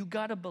you. You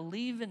got to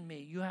believe in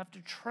me. You have to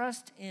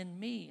trust in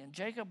me. And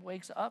Jacob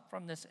wakes up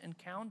from this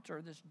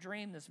encounter, this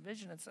dream, this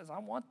vision, and says, I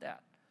want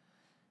that.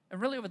 And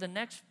really, over the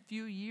next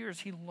few years,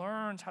 he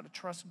learns how to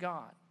trust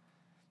God.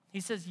 He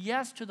says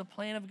yes to the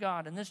plan of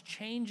God, and this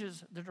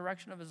changes the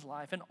direction of his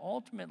life, and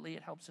ultimately,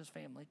 it helps his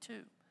family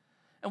too.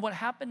 And what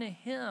happened to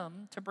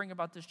him to bring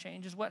about this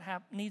change is what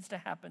needs to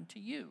happen to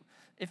you.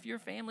 If your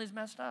family's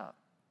messed up,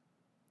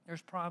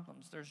 there's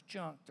problems, there's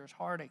junk, there's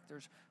heartache,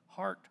 there's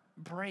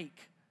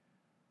heartbreak.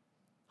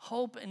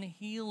 Hope and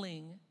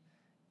healing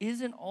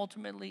isn't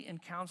ultimately in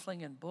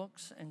counseling and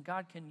books, and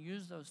God can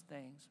use those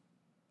things,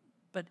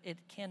 but it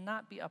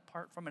cannot be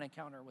apart from an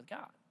encounter with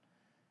God.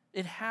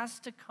 It has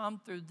to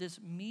come through this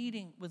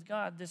meeting with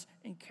God, this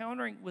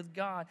encountering with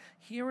God,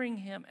 hearing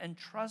him and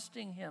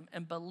trusting him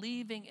and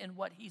believing in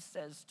what he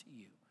says to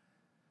you.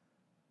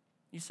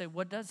 You say,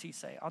 what does he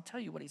say? I'll tell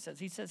you what he says.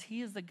 He says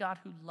he is the God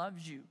who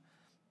loves you,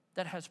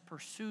 that has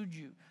pursued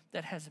you,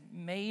 that has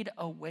made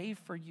a way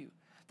for you,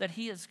 that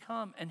he has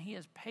come and he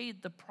has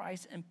paid the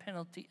price and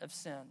penalty of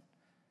sin.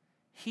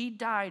 He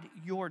died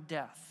your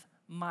death,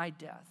 my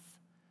death.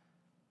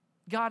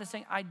 God is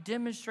saying, I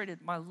demonstrated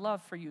my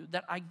love for you,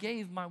 that I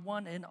gave my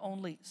one and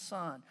only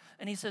son.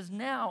 And he says,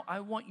 now I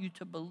want you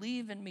to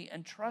believe in me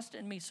and trust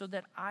in me so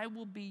that I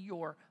will be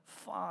your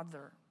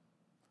father.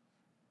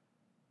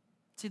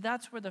 See,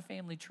 that's where the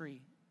family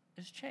tree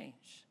is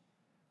changed,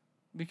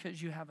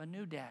 because you have a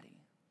new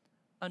daddy,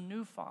 a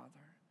new father.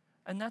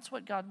 And that's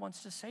what God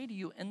wants to say to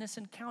you in this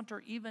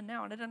encounter even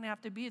now. And it doesn't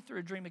have to be through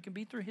a dream. It can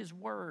be through his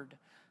word.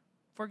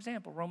 For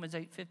example, Romans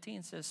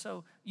 8:15 says,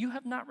 so you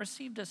have not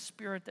received a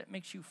spirit that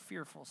makes you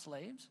fearful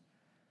slaves.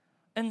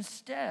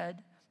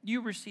 Instead, you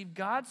received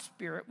God's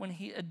spirit when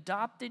he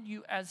adopted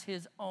you as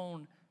his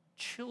own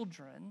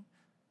children.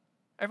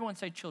 Everyone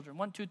say children.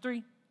 1, 2,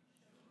 3.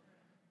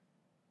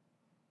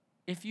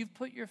 If you've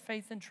put your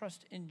faith and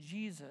trust in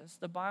Jesus,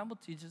 the Bible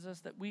teaches us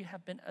that we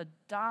have been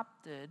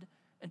adopted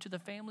into the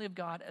family of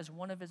God as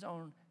one of his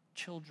own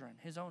children,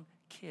 his own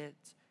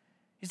kids.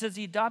 He says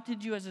he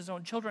adopted you as his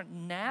own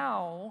children.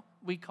 Now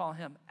we call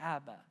him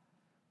Abba,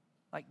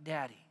 like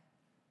daddy.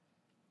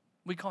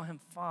 We call him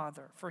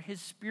Father. For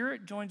his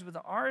spirit joins with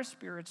our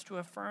spirits to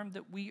affirm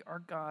that we are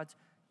God's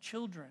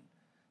children.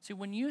 See,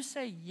 when you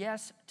say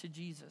yes to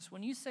Jesus,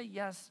 when you say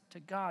yes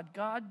to God,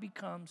 God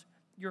becomes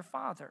your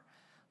Father.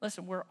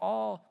 Listen, we're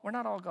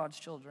not all God's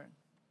children.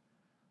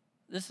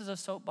 This is a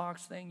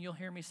soapbox thing. You'll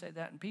hear me say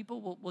that. And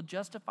people will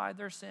justify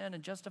their sin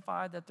and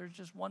justify that there's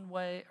just one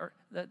way, or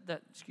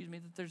that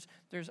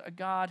there's a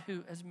God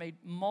who has made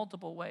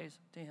multiple ways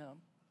to him.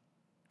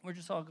 We're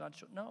just all God's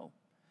children. No.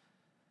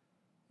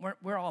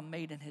 We're all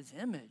made in his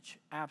image,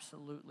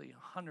 absolutely,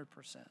 100%.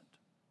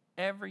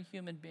 Every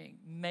human being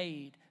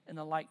made in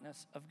the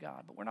likeness of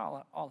God, but we're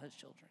not all his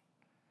children.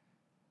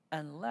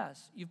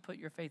 Unless you've put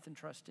your faith and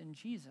trust in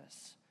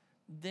Jesus,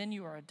 then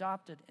you are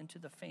adopted into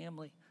the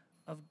family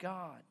of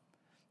God.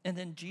 And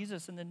then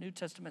Jesus in the New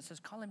Testament says,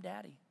 call him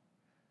daddy.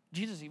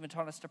 Jesus even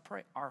taught us to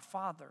pray, our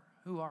Father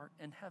who art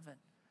in heaven.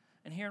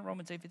 And here in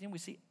Romans 8:15, we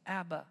see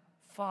Abba,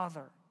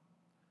 Father,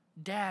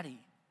 Daddy.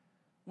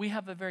 We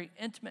have a very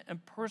intimate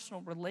and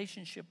personal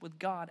relationship with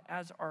God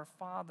as our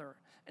Father.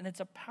 And it's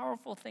a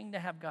powerful thing to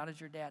have God as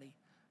your daddy,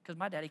 because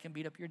my daddy can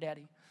beat up your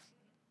daddy.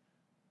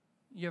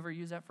 You ever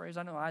use that phrase?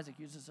 I know Isaac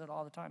uses it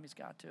all the time. He's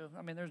got to.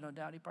 I mean, there's no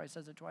doubt. He probably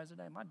says it twice a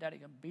day. My daddy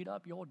can beat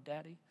up your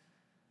daddy.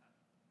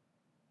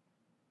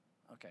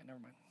 Okay, never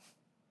mind.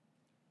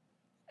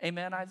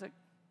 Amen, Isaac?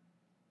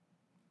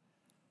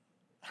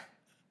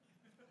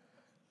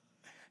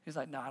 He's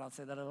like, no, I don't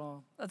say that at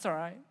all. That's all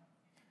right.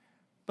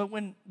 But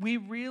when we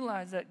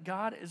realize that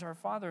God is our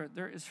Father,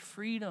 there is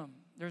freedom,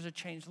 there's a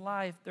changed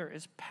life, there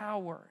is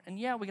power. And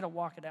yeah, we got to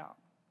walk it out.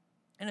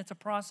 And it's a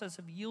process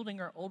of yielding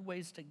our old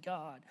ways to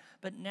God.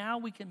 But now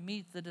we can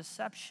meet the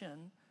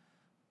deception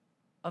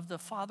of the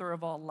father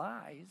of all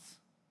lies,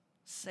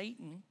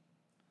 Satan.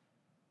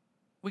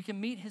 We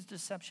can meet his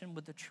deception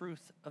with the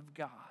truth of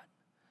God.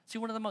 See,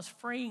 one of the most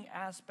freeing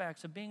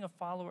aspects of being a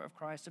follower of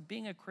Christ, of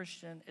being a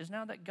Christian, is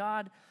now that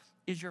God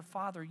is your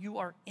Father. You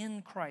are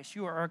in Christ.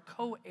 You are a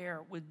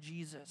co-heir with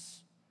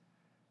Jesus.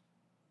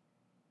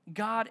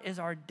 God is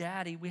our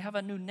daddy. We have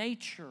a new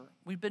nature.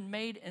 We've been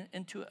made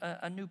into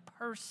a new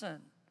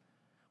person.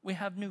 We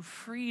have new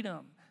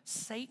freedom.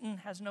 Satan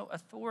has no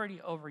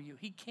authority over you.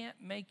 He can't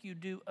make you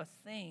do a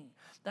thing.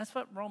 That's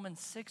what Romans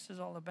 6 is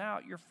all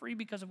about. You're free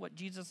because of what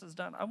Jesus has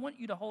done. I want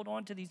you to hold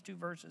on to these two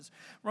verses.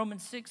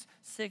 Romans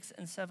 6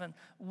 and 7.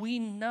 We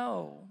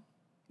know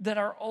that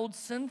our old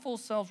sinful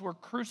selves were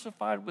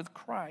crucified with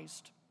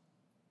Christ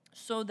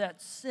so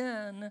that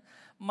sin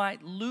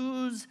might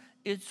lose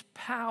its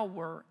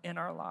power in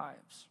our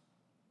lives.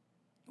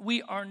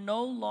 We are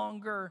no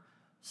longer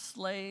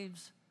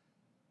slaves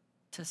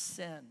to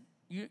sin.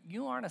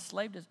 You aren't a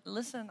slave to,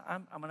 listen,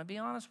 I'm going to be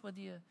honest with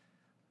you.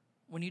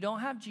 When you don't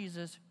have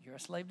Jesus, you're a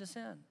slave to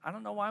sin. I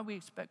don't know why we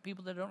expect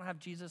people that don't have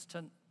Jesus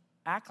to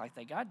act like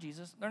they got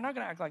Jesus. They're not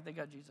going to act like they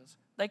got Jesus.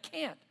 They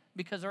can't,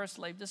 because they're a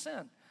slave to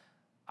sin.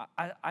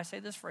 I say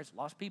this phrase,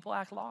 lost people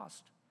act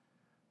lost.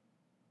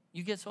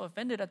 You get so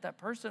offended at that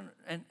person,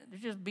 and they're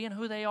just being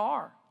who they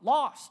are,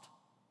 lost.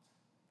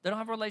 They don't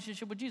have a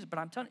relationship with Jesus. But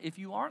I'm telling you, if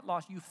you aren't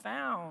lost,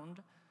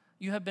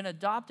 you have been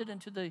adopted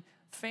into the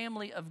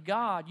family of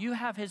God. You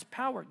have his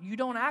power. You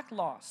don't act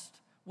lost.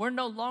 We're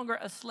no longer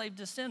a slave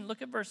to sin.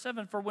 Look at verse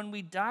 7. For when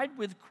we died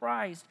with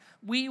Christ,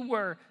 we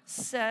were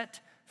set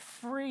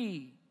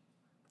free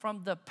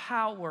from the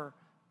power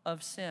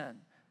of sin.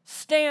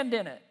 Stand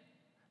in it.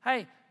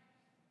 Hey,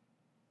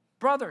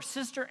 brother,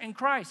 sister in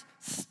Christ,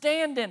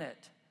 stand in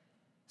it.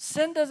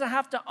 Sin doesn't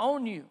have to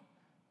own you.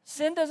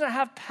 Sin doesn't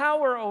have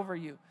power over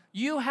you.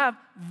 You have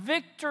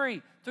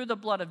victory through the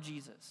blood of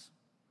Jesus.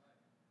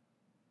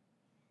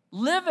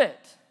 Live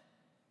it.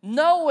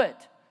 Know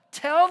it.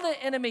 Tell the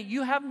enemy,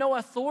 you have no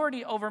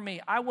authority over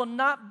me. I will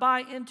not buy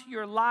into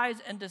your lies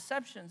and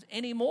deceptions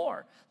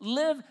anymore.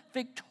 Live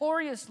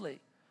victoriously.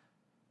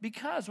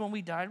 Because when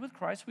we died with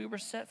Christ, we were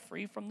set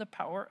free from the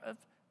power of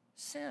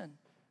sin.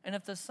 And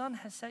if the Son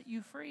has set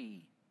you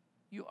free,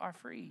 you are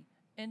free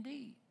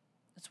indeed.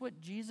 That's what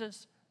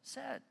Jesus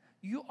said.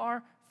 You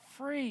are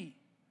free.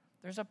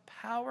 There's a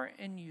power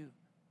in you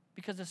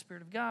because the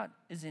Spirit of God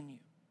is in you.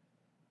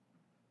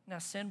 Now,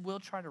 sin will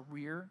try to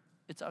rear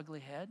its ugly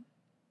head,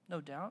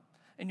 no doubt.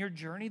 In your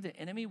journey, the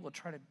enemy will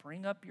try to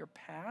bring up your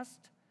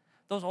past.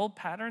 Those old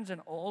patterns and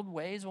old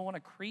ways will want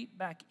to creep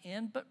back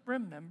in, but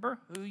remember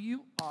who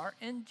you are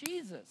in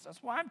Jesus.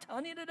 That's why I'm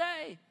telling you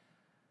today.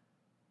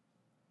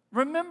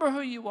 Remember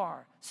who you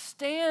are.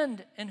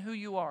 Stand in who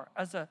you are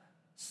as a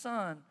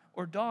son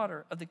or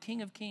daughter of the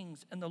King of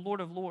Kings and the Lord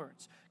of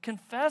Lords.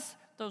 Confess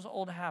those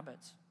old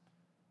habits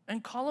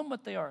and call them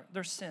what they are.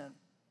 They're sin.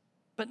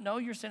 But know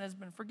your sin has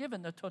been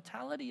forgiven, the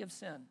totality of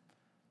sin.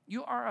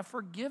 You are a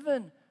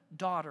forgiven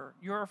daughter.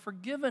 You're a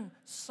forgiven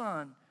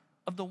son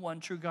of the one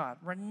true God.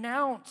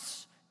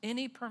 Renounce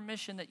any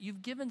permission that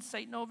you've given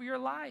Satan over your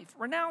life.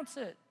 Renounce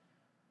it.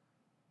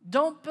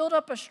 Don't build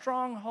up a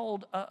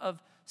stronghold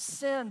of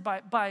sin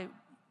by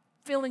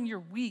feeling you're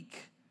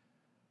weak.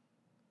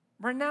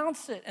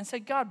 Renounce it and say,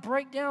 God,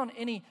 break down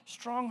any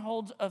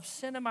strongholds of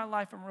sin in my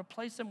life and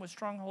replace them with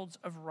strongholds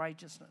of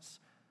righteousness.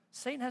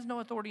 Satan has no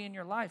authority in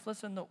your life.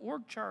 Listen, the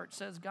org chart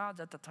says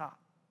God's at the top.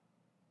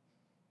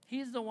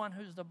 He's the one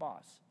who's the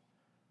boss.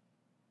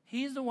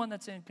 He's the one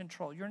that's in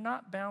control. You're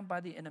not bound by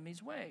the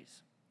enemy's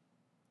ways.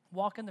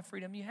 Walk in the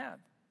freedom you have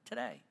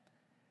today.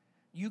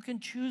 You can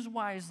choose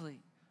wisely.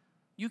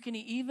 You can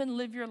even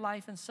live your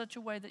life in such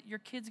a way that your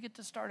kids get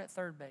to start at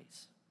third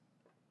base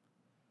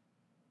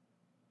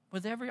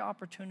with every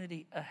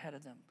opportunity ahead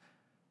of them.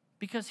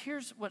 Because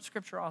here's what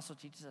Scripture also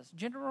teaches us.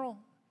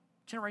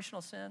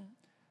 Generational sin,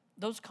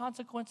 those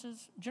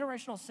consequences,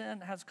 generational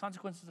sin has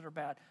consequences that are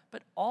bad,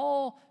 but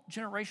all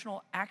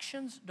generational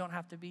actions don't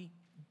have to be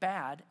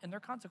bad in their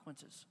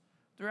consequences.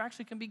 There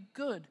actually can be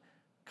good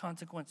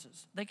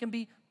consequences. They can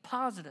be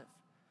positive.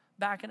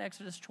 Back in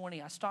Exodus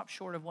 20, I stopped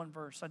short of one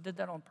verse. I did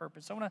that on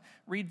purpose. I want to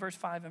read verse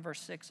 5 and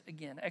verse 6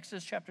 again.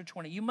 Exodus chapter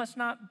 20. You must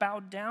not bow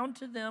down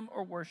to them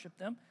or worship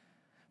them,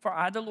 For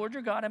I, the Lord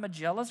your God, am a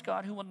jealous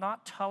God who will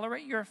not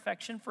tolerate your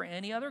affection for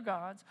any other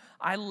gods.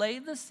 I lay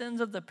the sins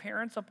of the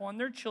parents upon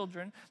their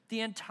children. The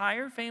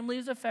entire family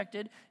is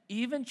affected,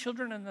 even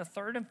children in the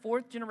third and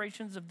fourth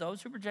generations of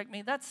those who reject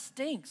me. That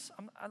stinks.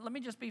 Let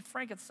me just be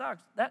frank, it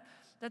sucks. That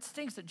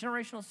stinks, that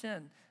generational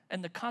sin.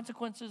 And the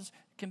consequences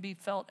can be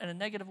felt in a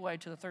negative way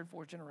to the third,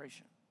 fourth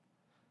generation.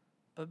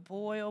 But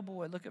boy, oh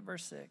boy, look at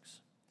verse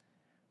 6.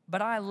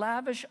 But I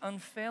lavish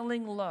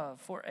unfailing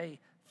love for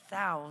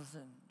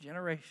 1,000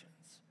 generations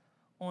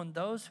on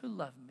those who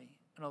love me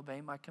and obey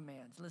my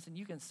commands. Listen,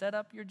 you can set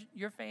up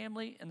your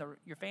family and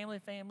your family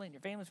and your family's family and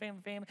your family's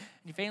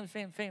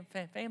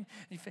family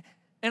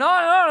and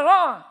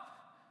on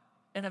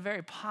in a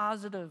very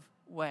positive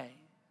way.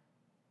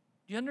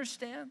 Do you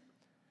understand?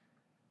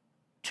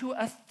 To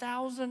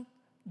 1,000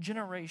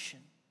 generation,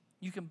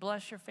 you can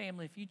bless your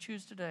family if you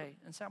choose today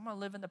and say, I'm going to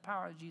live in the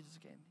power that Jesus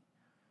gave me.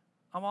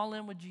 I'm all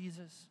in with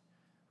Jesus.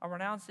 I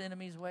renounce the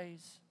enemy's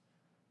ways.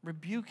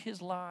 Rebuke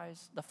his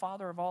lies, the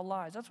father of all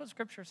lies. That's what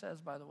Scripture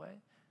says, by the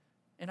way.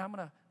 And I'm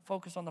going to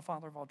focus on the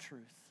father of all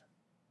truth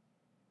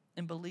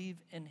and believe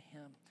in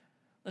him.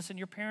 Listen,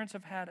 your parents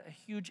have had a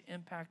huge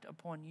impact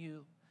upon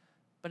you,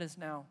 but it's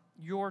now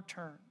your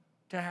turn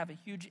to have a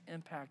huge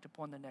impact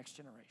upon the next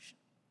generation.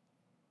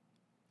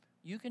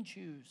 You can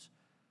choose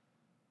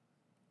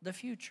the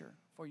future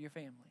for your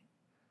family.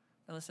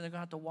 Now listen, they're going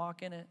to have to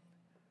walk in it,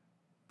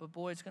 but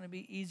boy, it's going to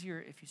be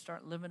easier if you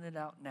start living it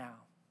out now.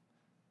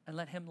 And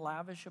let him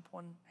lavish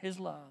upon his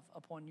love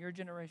upon your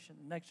generation,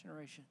 next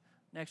generation,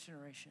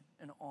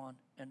 and on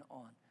and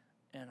on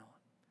and on.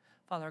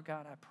 Father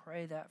God, I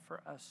pray that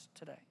for us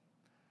today.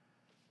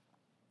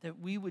 That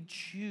we would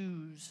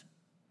choose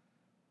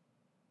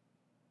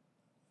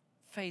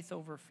faith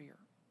over fear,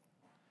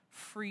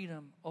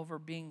 freedom over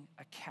being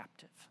a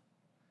captive,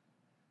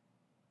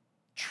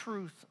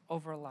 truth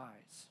over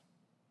lies.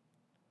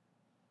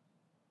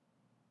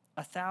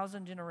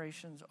 1,000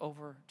 generations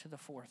over to the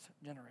fourth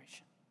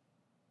generation.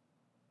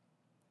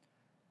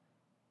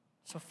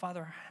 So,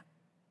 Father,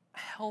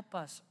 help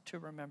us to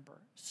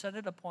remember, set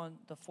it upon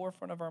the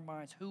forefront of our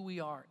minds who we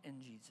are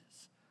in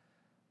Jesus,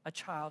 a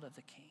child of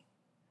the King.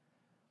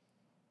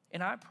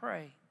 And I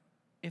pray,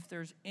 if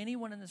there's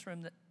anyone in this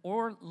room that,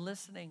 or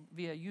listening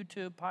via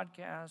YouTube,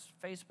 podcast,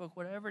 Facebook,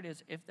 whatever it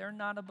is, if they're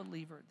not a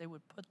believer, they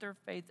would put their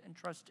faith and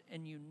trust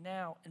in you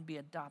now and be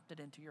adopted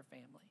into your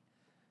family.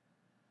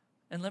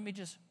 And let me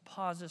just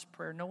pause this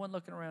prayer. No one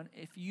looking around.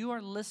 If you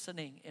are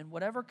listening in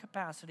whatever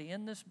capacity,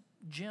 in this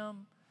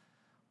gym,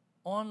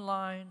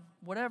 online,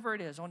 whatever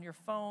it is, on your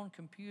phone,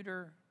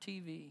 computer,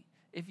 TV,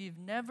 if you've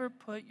never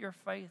put your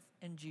faith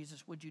in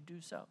Jesus, would you do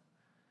so?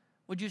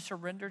 Would you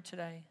surrender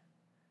today?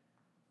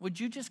 Would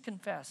you just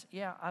confess,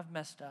 yeah, I've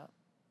messed up.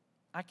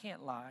 I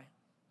can't lie.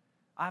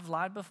 I've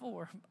lied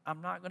before.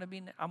 I'm going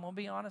to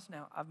be honest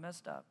now. I've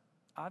messed up.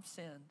 I've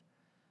sinned.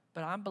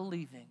 But I'm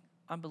believing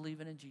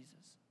in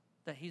Jesus,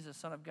 that he's the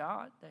Son of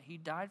God, that he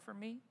died for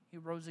me, he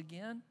rose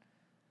again,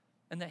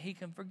 and that he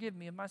can forgive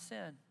me of my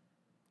sin.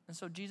 And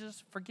so,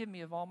 Jesus, forgive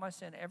me of all my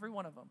sin, every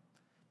one of them,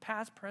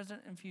 past,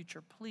 present, and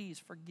future. Please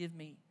forgive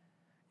me.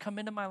 Come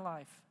into my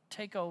life.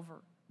 Take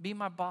over. Be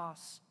my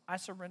boss. I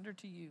surrender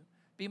to you.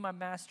 Be my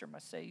master, my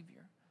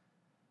Savior.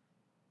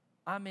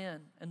 I'm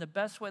in. And the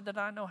best way that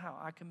I know how,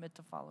 I commit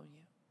to follow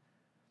you.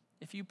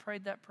 If you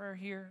prayed that prayer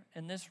here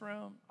in this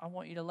room, I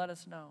want you to let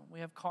us know.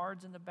 We have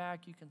cards in the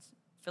back. You can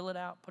fill it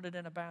out, put it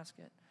in a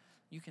basket.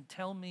 You can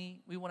tell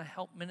me. We want to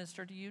help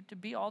minister to you to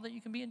be all that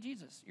you can be in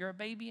Jesus. You're a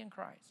baby in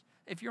Christ.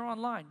 If you're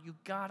online, you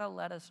got to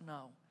let us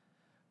know.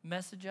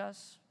 Message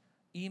us,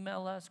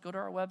 email us, go to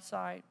our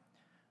website,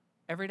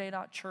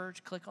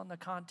 everyday.church, click on the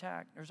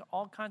contact. There's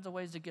all kinds of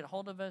ways to get a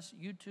hold of us.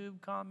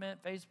 YouTube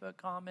comment, Facebook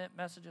comment,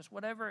 message us,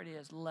 whatever it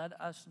is, let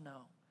us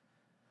know.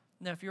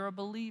 Now, if you're a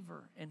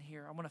believer in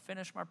here, I'm going to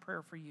finish my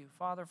prayer for you.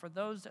 Father, for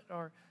those that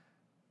are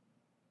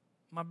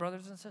my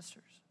brothers and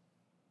sisters,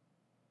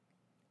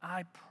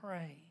 I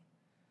pray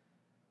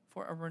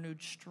for a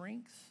renewed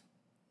strength,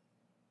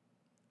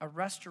 a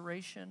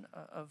restoration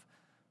of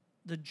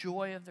the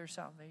joy of their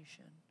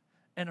salvation,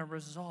 and a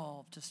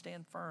resolve to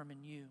stand firm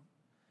in you.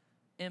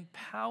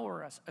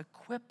 Empower us,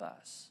 equip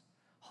us.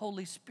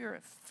 Holy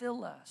Spirit,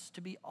 fill us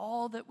to be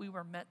all that we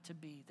were meant to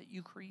be, that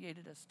you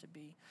created us to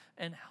be,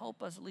 and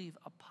help us leave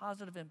a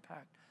positive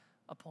impact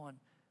upon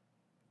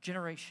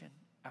generation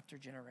after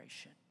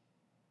generation.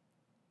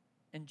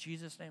 In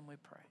Jesus' name we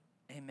pray.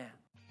 Amen.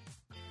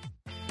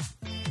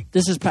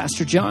 This is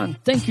Pastor John.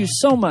 Thank you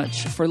so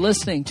much for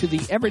listening to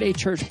the Everyday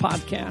Church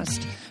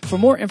podcast. For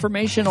more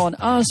information on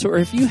us, or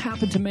if you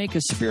happen to make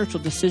a spiritual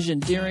decision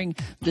during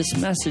this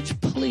message,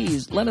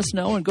 please let us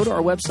know and go to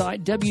our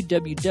website,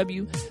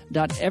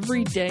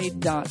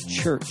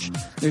 www.everyday.church.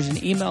 There's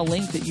an email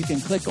link that you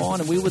can click on,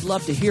 and we would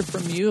love to hear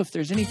from you. If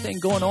there's anything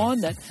going on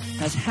that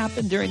has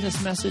happened during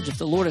this message, if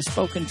the Lord has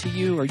spoken to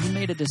you, or you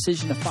made a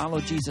decision to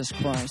follow Jesus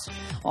Christ.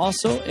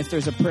 Also, if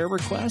there's a prayer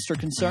request or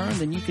concern,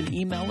 then you can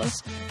email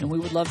us, and we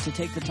would love to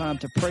take the time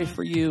to pray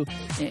for you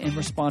and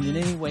respond in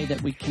any way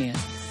that we can.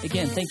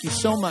 Again, thank you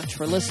so much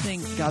for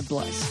listening. God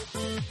bless.